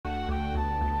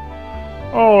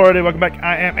Alrighty, welcome back.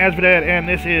 I am Asvedad, and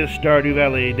this is Stardew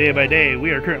Valley Day by Day.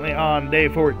 We are currently on day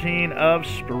 14 of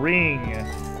spring.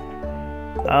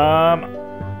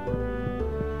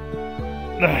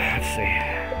 Let's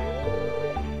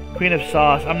see. Queen of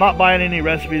Sauce. I'm not buying any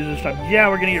recipes this time. Yeah,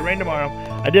 we're gonna get rain tomorrow.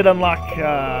 I did unlock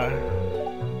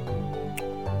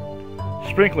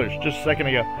sprinklers just a second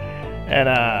ago, and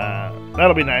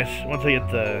that'll be nice once I get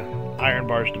the iron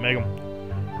bars to make them.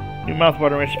 New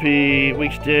mouthwater recipe,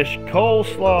 week's dish,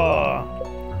 coleslaw.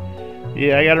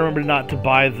 Yeah, I gotta remember not to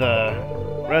buy the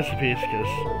recipes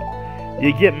because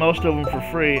you get most of them for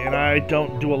free, and I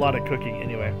don't do a lot of cooking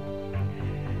anyway.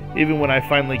 Even when I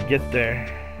finally get there,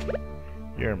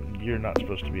 you're not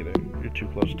supposed to be there. You're too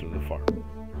close to the farm.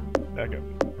 Back up.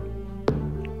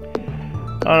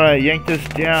 All right, yank this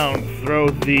down. Throw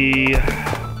the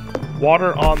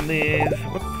water on these.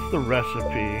 What's the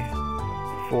recipe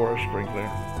for a sprinkler?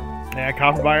 Yeah,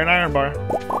 copper bar and iron bar.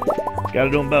 Gotta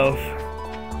do them both.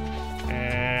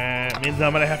 And it means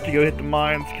I'm gonna have to go hit the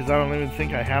mines because I don't even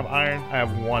think I have iron. I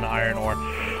have one iron ore.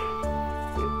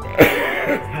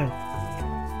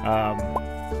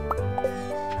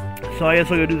 So I guess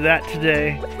I'll go do that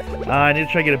today. I need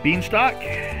to try to get a beanstalk.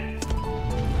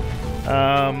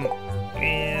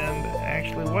 And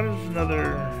actually, what is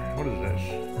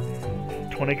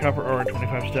this? 20 copper ore and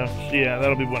 25 stone. So yeah,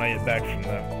 that'll be when I get back from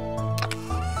the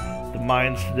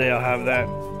mines today. I'll have that.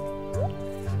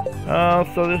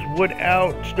 Throw this wood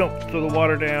out. Don't throw the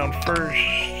water down first.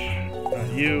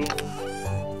 You.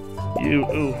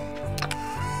 Ooh.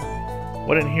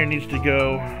 What in here needs to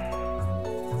go?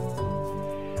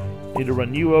 Need to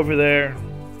run you over there.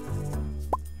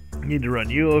 Need to run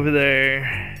you over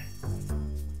there.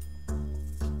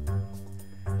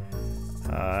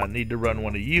 Need to run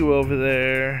one of you over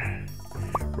there.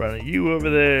 Run you over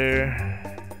there.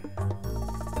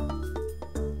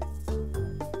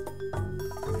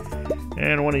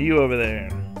 And one of you over there.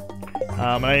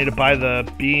 I need to buy the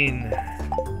bean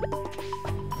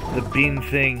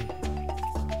thing.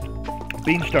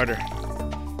 Bean starter.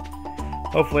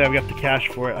 Hopefully I've got the cash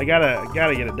for it. I gotta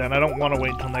get it done. I don't want to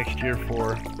wait until next year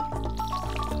for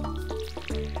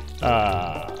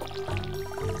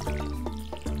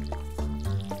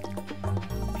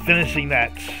finishing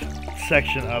that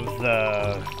section of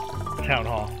the town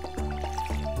hall.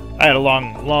 I had a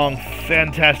long,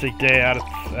 fantastic day out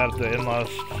at the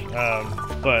in-laws,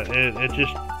 but it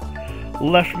just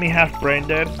left me half brain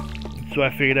dead. So I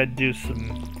figured I'd do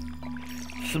some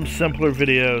simpler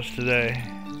videos today.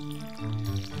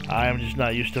 I am just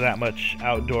not used to that much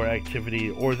outdoor activity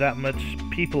or that much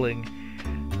peopling.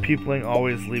 Peopling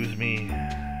always leaves me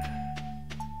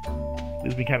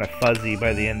kind of fuzzy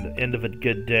by the end of a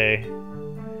good day.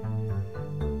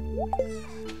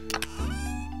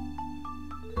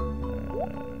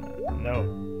 No,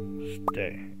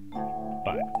 stay.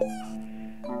 Bye.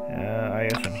 I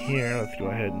guess I'm here. Let's go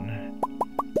ahead and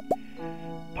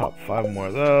pop 5 more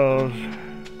of those.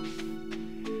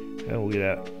 And we'll get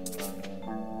out.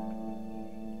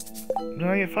 Did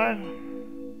I get 5?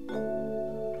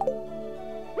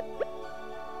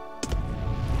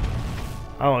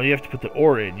 Oh, you have to put the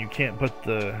ore in. You can't put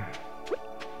the...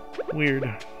 Weird.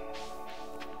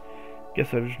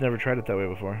 Guess I've just never tried it that way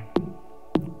before.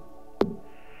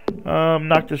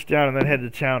 Knock this down and then head to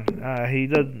town.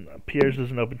 Pierre's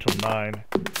doesn't open till 9.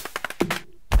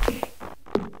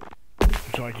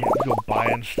 So I can't go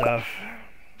buying stuff.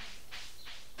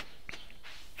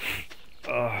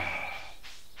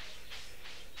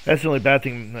 That's the only bad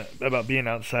thing about being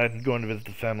outside and going to visit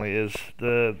the family is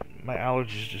my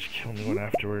allergies just kill me one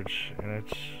afterwards, and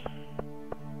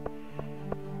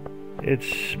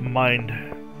it's mind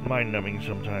numbing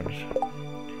sometimes.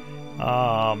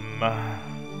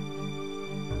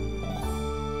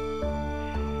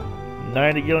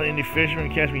 90 gallon indie fisherman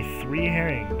catch me 3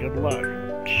 herring. Good luck.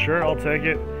 Sure, I'll take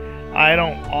it. I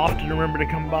don't often remember to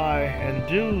come by and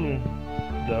do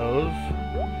those.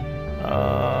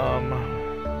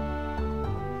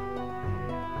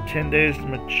 10 days to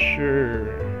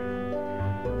mature.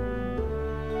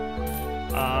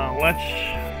 Let's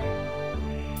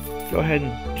go ahead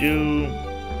and do,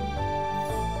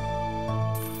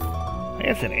 I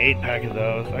guess, an 8-pack of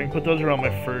those. I can put those around my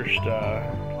first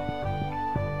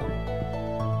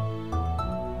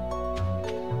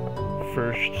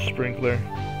sprinkler.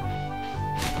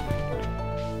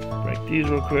 Break these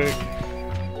real quick.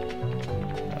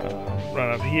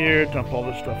 Run up here, dump all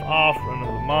this stuff off, run to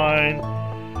the mine.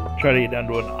 Try to get down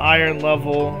to an iron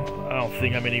level. I don't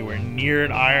think I'm anywhere near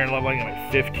an iron level. I think I'm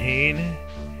at 15.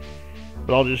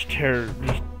 But I'll just tear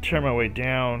my way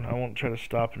down. I won't try to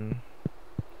stop and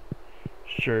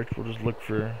search. We'll just look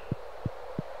for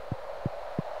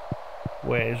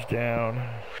ways down.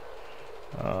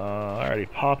 I already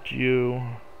popped you.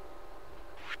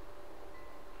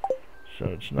 So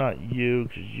it's not you,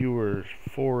 because you were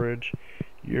forage.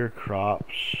 Your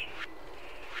crops.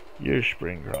 Your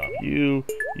spring crop. You.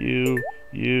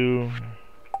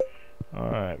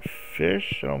 Alright,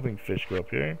 fish. I don't think fish go up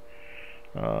here.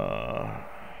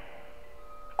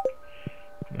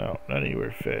 No, none of you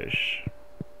are fish.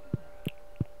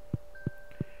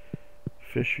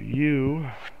 Fish are you.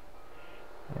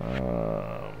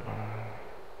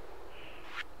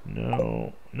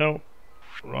 No. Nope.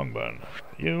 Wrong button.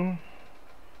 You.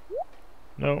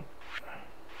 Nope.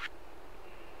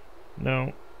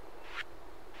 No.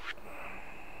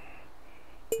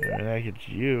 And I get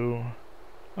you.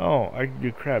 Oh, I can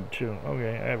do crab too.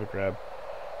 Okay, I have a crab.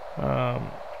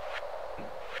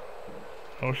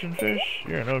 Ocean fish?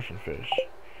 You're an ocean fish.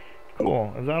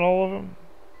 Cool. Is that all of them?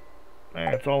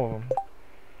 Eh, it's all of them.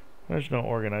 There's no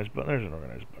organized button. There's an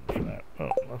organized button for that.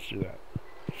 Oh, let's do that.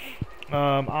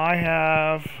 I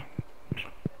have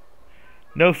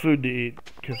no food to eat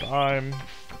because I'm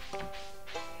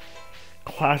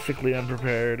classically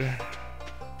unprepared.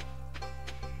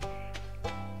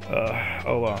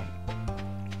 Oh well.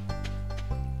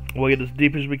 We'll get as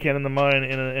deep as we can in the mine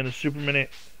in a super minute.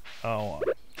 Oh,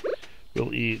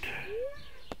 we'll eat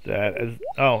that as.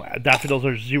 Oh, daffodils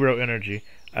are 0 energy.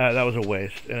 That was a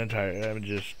waste. An entire. I'm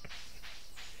just.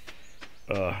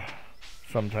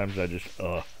 Sometimes I just.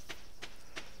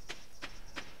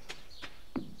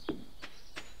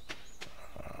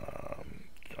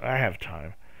 I have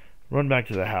time. Run back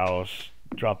to the house.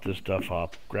 Drop this stuff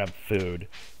off. Grab food.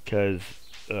 Cause.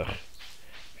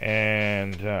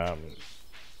 And then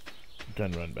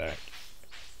run back.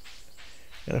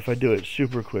 And if I do it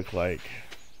super quick, like,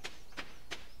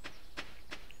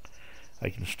 I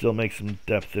can still make some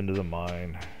depth into the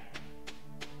mine.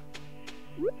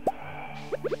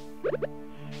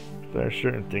 There are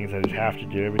certain things I just have to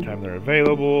do every time they're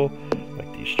available,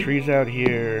 like these trees out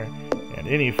here, and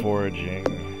any foraging.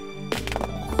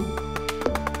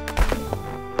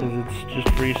 Because it's just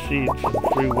free seeds and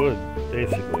free wood,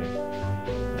 basically.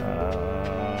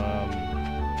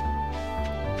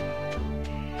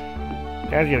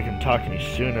 Guys gotta come talk to me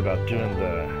soon about doing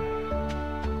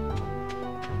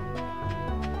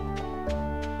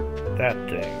that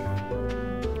thing.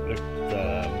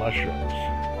 The mushrooms.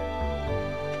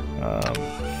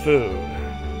 Food.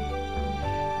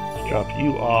 Let's drop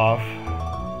you off.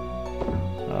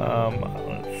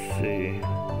 Let's see.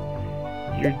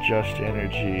 You're just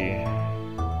energy.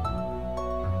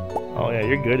 Oh yeah,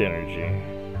 you're good energy.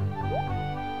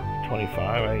 25.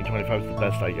 I think 25 is the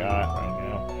best I got right now.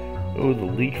 Ooh, the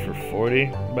leek for 40,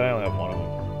 but I only have one of them.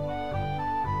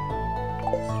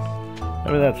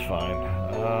 I mean, that's fine.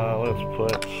 Let's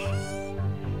put...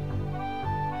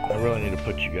 I really need to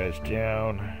put you guys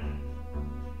down.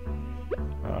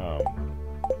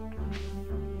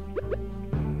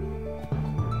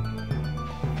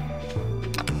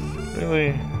 Really?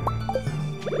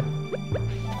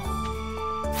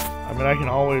 I mean, I can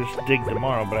always dig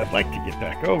tomorrow, but I'd like to get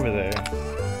back over there.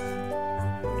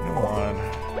 Come on.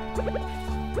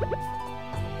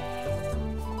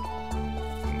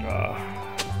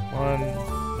 One.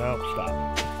 No, stop.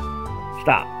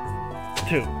 Stop.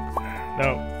 2.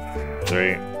 No.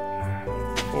 3.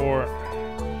 4.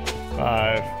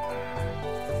 5.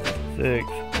 6.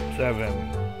 7.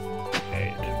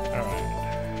 8. Alright.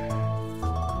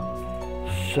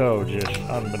 So just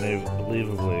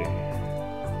unbelievably.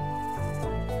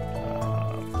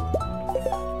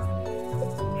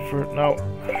 No.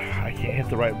 I can't hit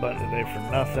the right button today for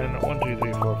nothing. 1, 2,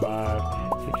 3, 4,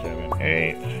 5, 6, 7,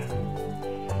 8.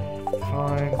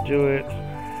 Fine, do it.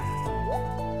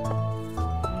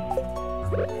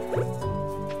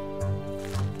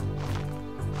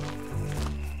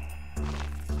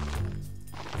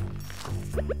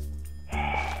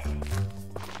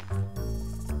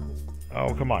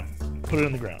 Oh, come on. Put it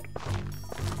in the ground.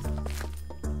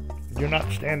 You're not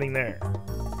standing there.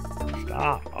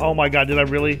 Stop. Oh my god, did I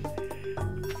really?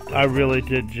 I really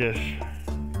did just...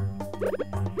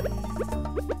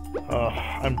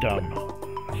 I'm dumb.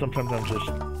 Sometimes I'm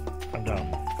dumb.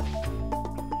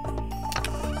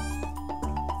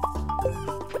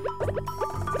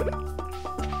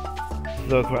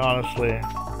 Though, quite honestly,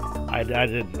 I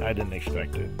didn't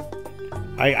expect it.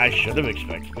 I should have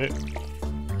expected it.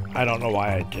 I don't know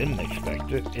why I didn't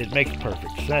expect it. It makes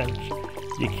perfect sense.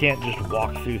 You can't just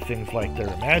walk through things like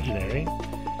they're imaginary.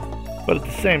 But at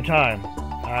the same time,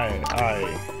 I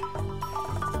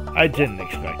didn't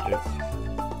expect it.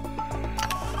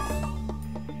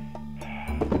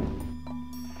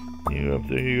 You up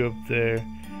there, you up there.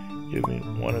 Give me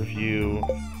one of you.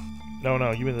 No,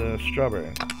 give me the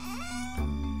strawberry.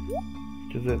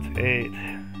 Because it's 8.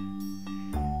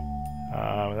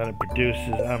 Then it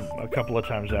produces a couple of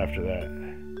times after that.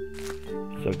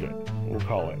 So good. We'll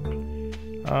call it.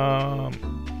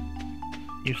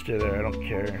 You stay there. I don't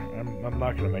care. I'm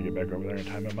not gonna make it back over there in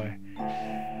time, am I?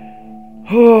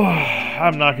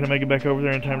 I'm not gonna make it back over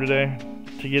there in time today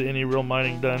to get any real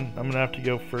mining done. I'm gonna have to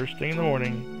go first thing in the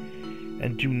morning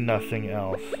and do nothing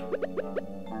else.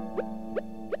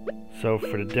 So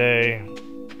for today,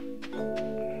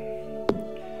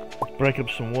 let's break up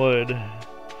some wood.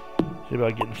 See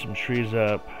about getting some trees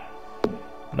up.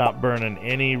 Not burning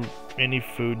any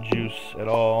food juice at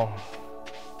all,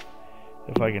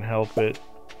 if I can help it.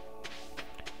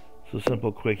 So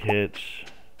simple quick hits.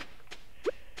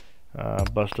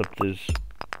 Bust up these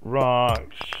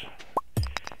rocks.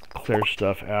 Clear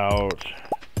stuff out.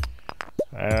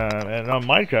 And on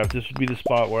Minecraft, this would be the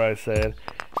spot where I said,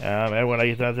 and when I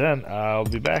get that done, I'll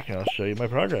be back and I'll show you my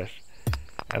progress.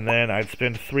 And then I'd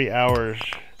spend 3 hours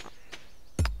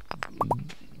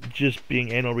just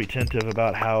being anal retentive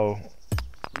about how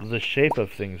the shape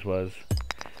of things was,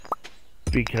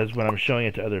 because when I'm showing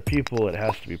it to other people, it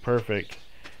has to be perfect,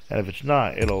 and if it's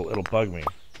not, it'll bug me.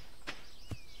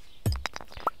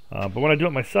 But when I do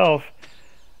it myself,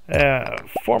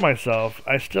 for myself,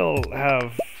 I still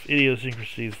have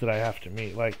idiosyncrasies that I have to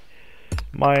meet. Like,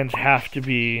 mines have to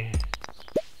be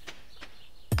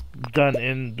done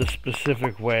in the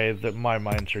specific way that my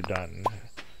mines are done.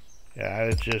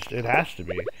 Yeah, it has to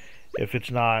be. If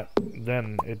it's not,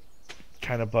 then it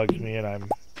kind of bugs me, and I'm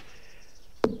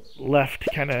left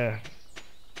kind of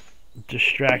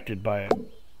distracted by it.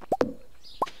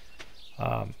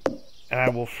 And I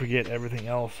will forget everything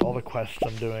else, all the quests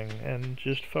I'm doing, and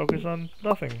just focus on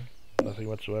nothing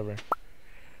whatsoever.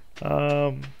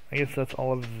 I guess that's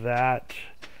all of that.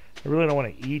 I really don't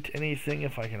want to eat anything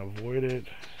if I can avoid it,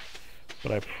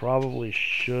 but I probably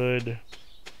should.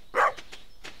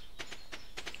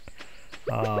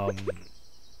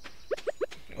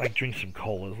 Like drink some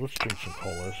colas. Let's drink some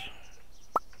colas.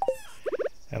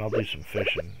 And I'll do some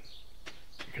fishing,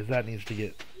 because that needs to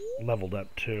get leveled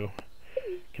up too,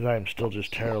 because I am still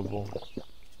just terrible.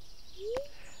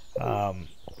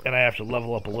 And I have to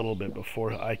level up a little bit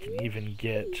before I can even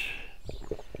get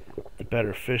the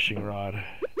better fishing rod,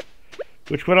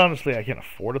 which quite honestly I can't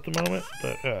afford at the moment,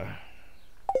 but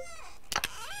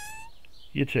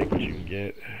you take what you can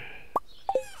get.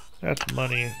 That's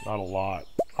money, not a lot.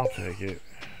 I'll take it.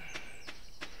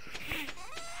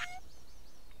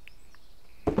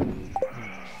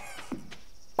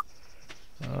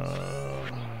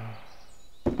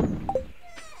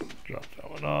 Drop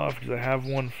that one off because I have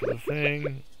one for the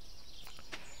thing.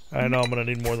 I know I'm going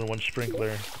to need more than one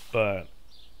sprinkler, but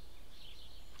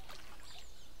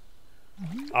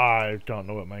I don't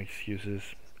know what my excuse is.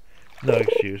 No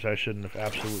excuse. I shouldn't have.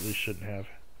 Absolutely shouldn't have.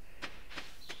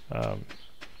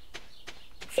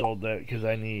 Sold that because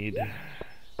I need,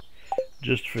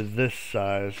 just for this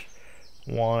size,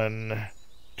 1,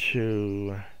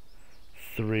 2,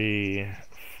 3,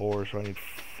 4. So I need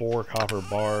 4 copper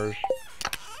bars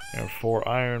and 4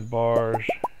 iron bars.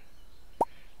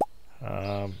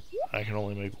 I can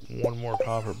only make 1 more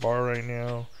copper bar right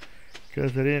now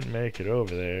because I didn't make it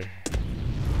over there.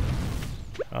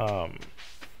 I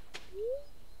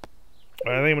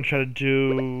think I'm gonna try to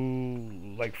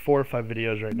do like 4 or 5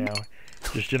 videos right now,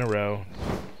 just in a row.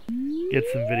 Get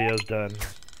some videos done,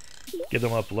 get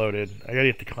them uploaded. I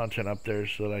gotta get the content up there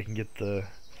so that I can get the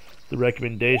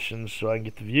recommendations, so I can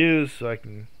get the views, so I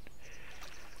can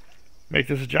make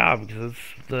this a job, because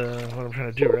it's what I'm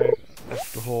trying to do, right?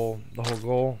 That's the whole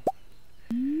goal,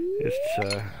 is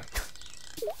to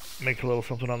make a little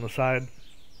something on the side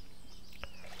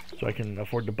so I can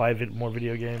afford to buy more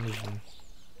video games and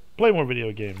play more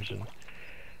video games and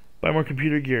buy more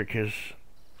computer gear, because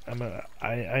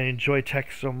I enjoy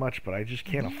tech so much, but I just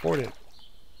can't afford it.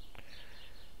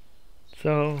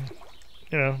 So,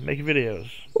 you know, make videos,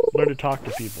 learn to talk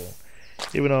to people,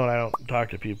 even though I don't talk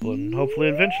to people, and hopefully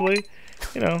eventually,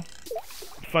 you know,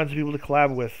 find some people to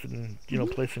collab with and, you know,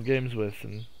 play some games with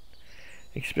and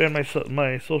expand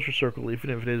my social circle, even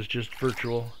if it is just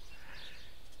virtual,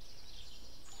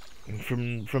 and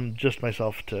from just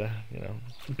myself to, you know,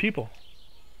 some people,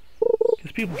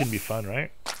 because people can be fun,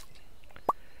 right?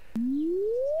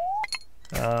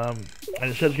 I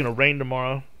just said it's gonna rain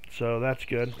tomorrow, so that's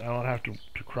good. I don't have to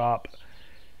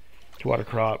water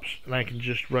crops, and I can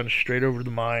just run straight over to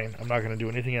the mine. I'm not gonna do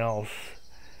anything else.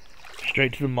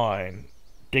 Straight to the mine,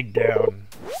 dig down,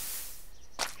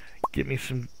 get me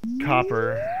some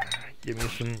copper, get me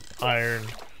some iron,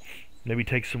 Maybe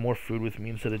take some more food with me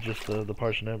instead of just the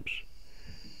parsnips.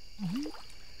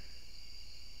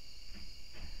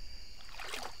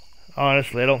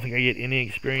 Honestly, I don't think I get any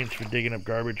experience for digging up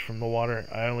garbage from the water.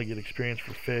 I only get experience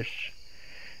for fish.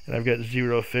 And I've got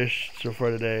 0 fish so far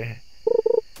today.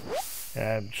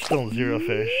 And still 0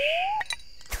 fish.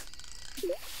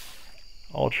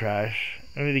 All trash.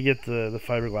 I need to get the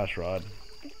fiberglass rod.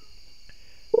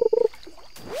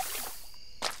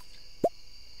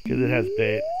 Because it has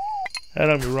bait. I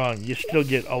don't get me wrong, you still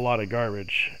get a lot of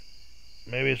garbage.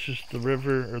 Maybe it's just the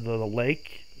river or the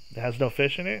lake that has no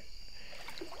fish in it.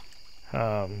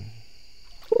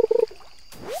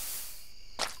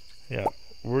 Yeah,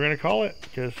 we're gonna call it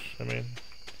because I mean,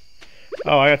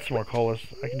 oh, I got some more colas.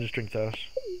 I can just drink those.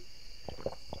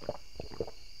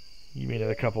 You mean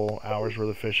a couple hours worth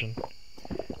of fishing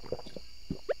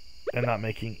and not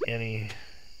making any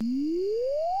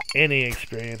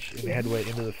experience in headway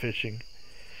into the fishing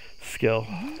skill.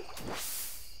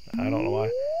 I don't know why.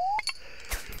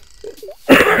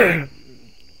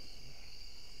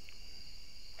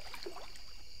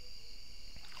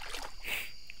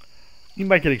 You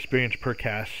might get experience per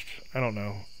cast. I don't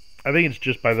know. I think it's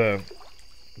just by the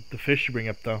fish you bring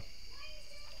up, though.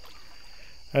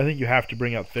 I think you have to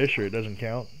bring up fish or it doesn't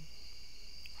count.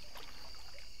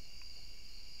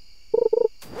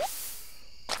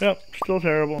 Yep, still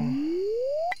terrible.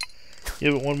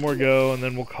 Give it one more go and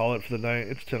then we'll call it for the night.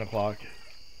 It's 10 o'clock.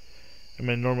 I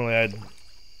mean, normally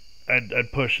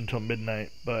I'd push until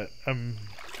midnight, but I'm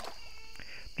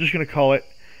just gonna call it.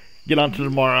 Get on to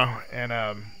tomorrow and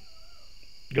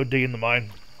go dig in the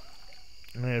mine.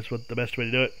 I think that's what the best way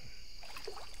to do it.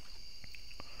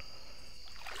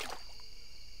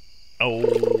 Oh,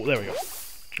 there we go.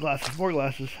 Glasses, more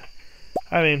glasses.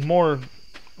 I mean, more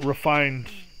refined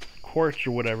quartz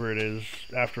or whatever it is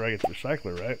after I get the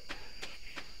recycler, right?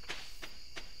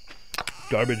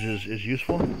 Garbage is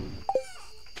useful.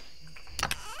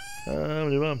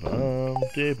 And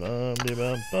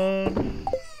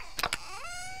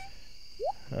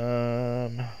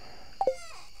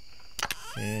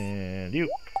you.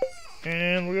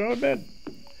 And we're going to bed.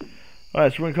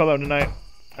 Alright, so we're going to call that tonight.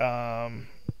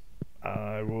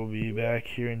 I will be back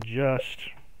here in just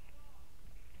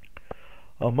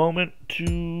a moment to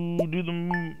do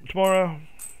them tomorrow.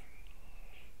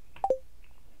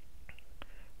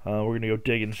 We're going to go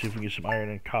dig and see if we can get some iron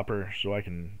and copper so I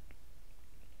can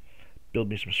build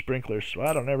me some sprinklers so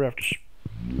I don't ever have to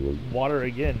water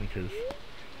again, because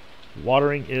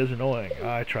watering is annoying.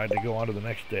 I tried to go on to the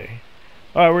next day.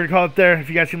 Alright, we're going to call it there. If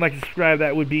you guys can like and subscribe,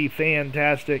 that would be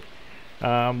fantastic.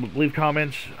 Leave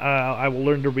comments. I will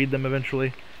learn to read them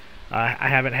eventually. I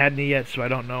haven't had any yet, so I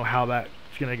don't know how that's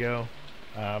going to go.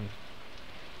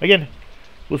 Again,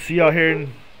 we'll see y'all here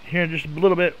in just a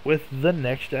little bit with the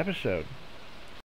next episode.